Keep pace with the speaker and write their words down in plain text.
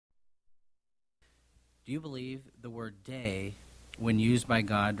Do you believe the word day, when used by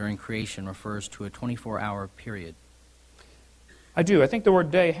God during creation, refers to a 24-hour period? I do. I think the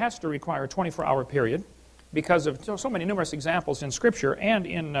word day has to require a 24-hour period because of so many numerous examples in Scripture and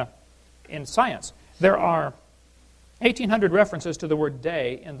in science. There are 1,800 references to the word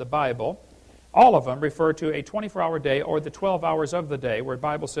day in the Bible. All of them refer to a 24-hour day or the 12 hours of the day, where the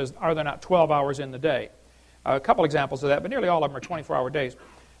Bible says, are there not 12 hours in the day? A couple examples of that, but nearly all of them are 24-hour days.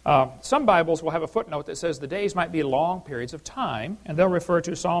 Some Bibles will have a footnote that says the days might be long periods of time, and they'll refer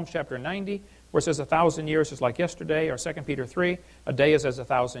to Psalms chapter 90, where it says 1,000 years is like yesterday, or 2 Peter 3, a day is as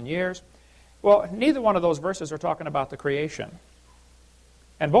 1,000 years. Well, neither one of those verses are talking about the creation.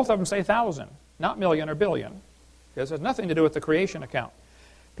 And both of them say 1,000, not million or billion, because it has nothing to do with the creation account.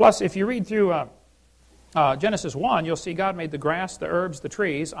 Plus, if you read through Genesis 1, you'll see God made the grass, the herbs, the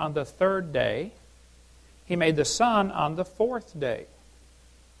trees on the third day. He made the sun on the fourth day.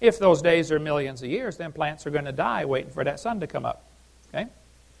 If those days are millions of years, then plants are going to die waiting for that sun to come up. Okay?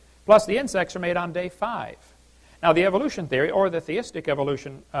 Plus, the insects are made on day 5. Now, the evolution theory, or the theistic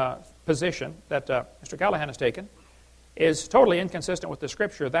evolution position that Mr. Callahan has taken, is totally inconsistent with the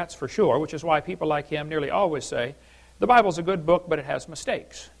Scripture, that's for sure, which is why people like him nearly always say, the Bible's a good book, but it has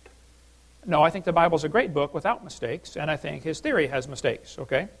mistakes. No, I think the Bible's a great book without mistakes, and I think his theory has mistakes,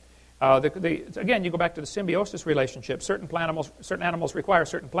 okay? Again, you go back to the symbiosis relationship. Certain animals require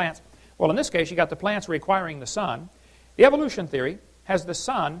certain plants. Well, in this case, you got the plants requiring the sun. The evolution theory has the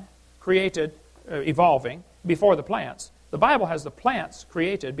sun created, evolving, before the plants. The Bible has the plants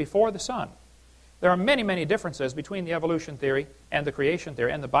created before the sun. There are many, many differences between the evolution theory and the creation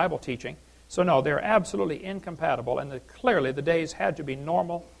theory and the Bible teaching. So no, they're absolutely incompatible, and clearly the days had to be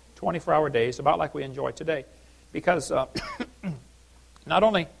normal 24-hour days, about like we enjoy today. Because not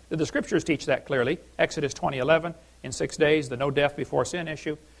only did the Scriptures teach that clearly, Exodus 20:11, in 6 days, the no death before sin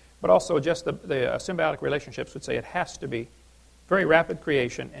issue, but also just the symbiotic relationships would say it has to be very rapid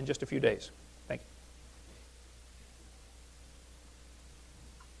creation in just a few days. Thank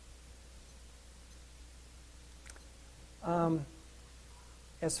you.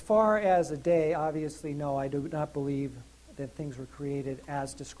 As far as a day, obviously, no, I do not believe that things were created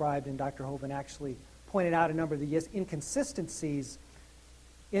as described, and Dr. Hovind actually pointed out a number of the inconsistencies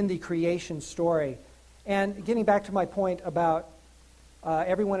in the creation story. And getting back to my point about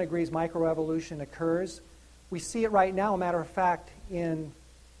everyone agrees microevolution occurs, we see it right now, a matter of fact, in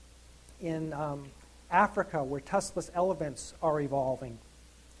Africa, where tuskless elephants are evolving.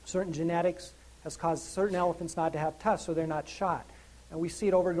 Certain genetics has caused certain elephants not to have tusks, so they're not shot. And we see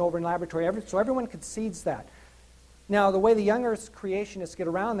it over and over in laboratory, so everyone concedes that. Now, the way the young Earth creationists get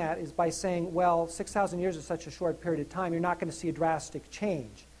around that is by saying, well, 6,000 years is such a short period of time, you're not going to see a drastic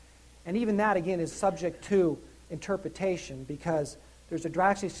change. And even that, again, is subject to interpretation, because there's a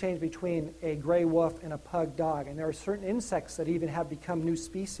drastic change between a gray wolf and a pug dog. And there are certain insects that even have become new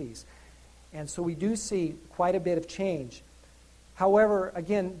species. And so we do see quite a bit of change. However,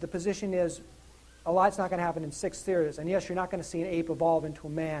 again, the position is a lot's not going to happen in 6 years. And yes, you're not going to see an ape evolve into a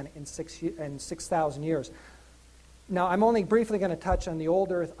man in 6,000 years. Now, I'm only briefly going to touch on the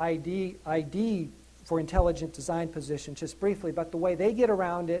old Earth ID for intelligent design position, just briefly. But the way they get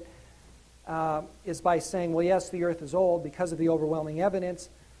around it is by saying, well, yes, the Earth is old because of the overwhelming evidence,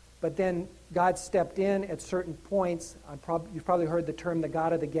 but then God stepped in at certain points. You've probably heard the term the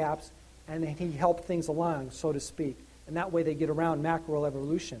God of the gaps, and then He helped things along, so to speak. And that way they get around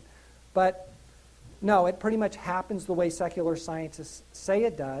macroevolution. But no, it pretty much happens the way secular scientists say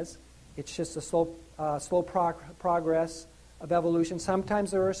it does. It's just a slow progress of evolution. Sometimes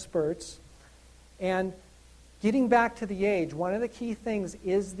there are spurts. And getting back to the age, one of the key things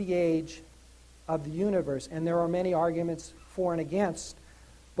is the age of the universe. And there are many arguments for and against.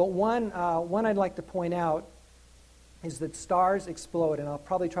 But one I'd like to point out is that stars explode. And I'll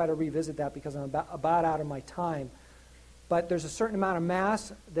probably try to revisit that because I'm about out of my time. But there's a certain amount of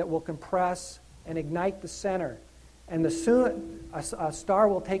mass that will compress and ignite the center. And a star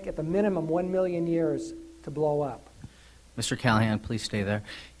will take at the minimum 1 million years to blow up. Mr. Callahan, please stay there.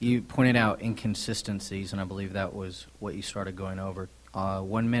 You pointed out inconsistencies, and I believe that was what you started going over.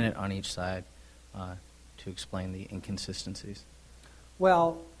 1 minute on each side to explain the inconsistencies.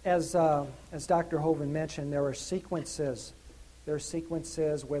 Well, as Dr. Hovind mentioned, there are sequences. There are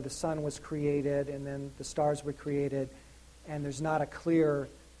sequences where the sun was created and then the stars were created, and there's not a clear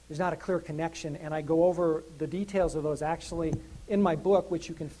connection. And I go over the details of those actually in my book, which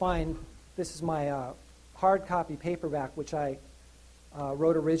you can find. This is my hard copy paperback, which I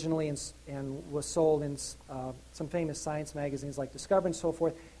wrote originally and was sold in some famous science magazines like Discover and so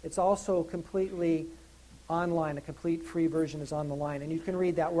forth. It's also completely online. A complete free version is on the line. And you can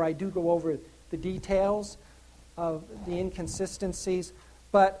read that, where I do go over the details of the inconsistencies.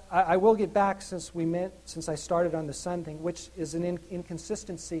 But I will get back, since I started on the sun thing, which is an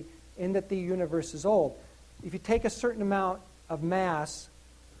inconsistency in that the universe is old. If you take a certain amount of mass,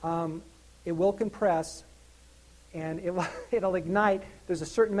 it will compress, and it'll ignite. There's a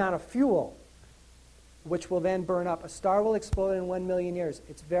certain amount of fuel, which will then burn up. A star will explode in 1 million years.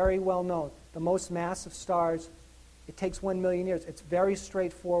 It's very well known. The most massive stars, it takes 1 million years. It's very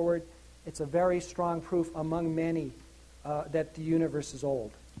straightforward. It's a very strong proof among many that the universe is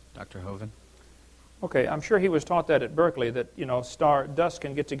old. Dr. Hovind? Okay, I'm sure he was taught that at Berkeley, that, you know, dust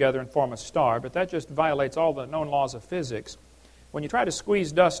can get together and form a star, but that just violates all the known laws of physics. When you try to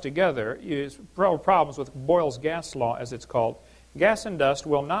squeeze dust together, you have problems with Boyle's gas law, as it's called. Gas and dust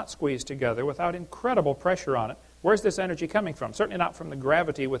will not squeeze together without incredible pressure on it. Where's this energy coming from? Certainly not from the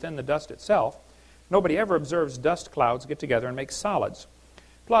gravity within the dust itself. Nobody ever observes dust clouds get together and make solids.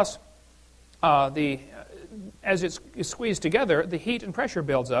 Plus, as it's squeezed together, the heat and pressure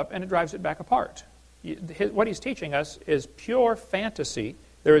builds up and it drives it back apart. What he's teaching us is pure fantasy.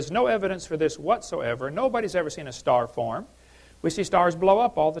 There is no evidence for this whatsoever. Nobody's ever seen a star form. We see stars blow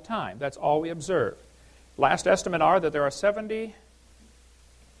up all the time. That's all we observe. Last estimate are that there are 70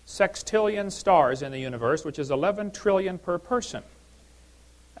 sextillion stars in the universe, which is 11 trillion per person.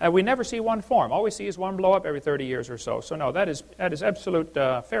 We never see one form. All we see is one blow up every 30 years or so. So no, that is absolute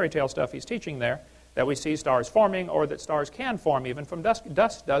fairy tale stuff he's teaching there, that we see stars forming, or that stars can form even from dust.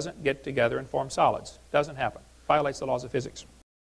 Dust doesn't get together and form solids. Doesn't happen. Violates the laws of physics.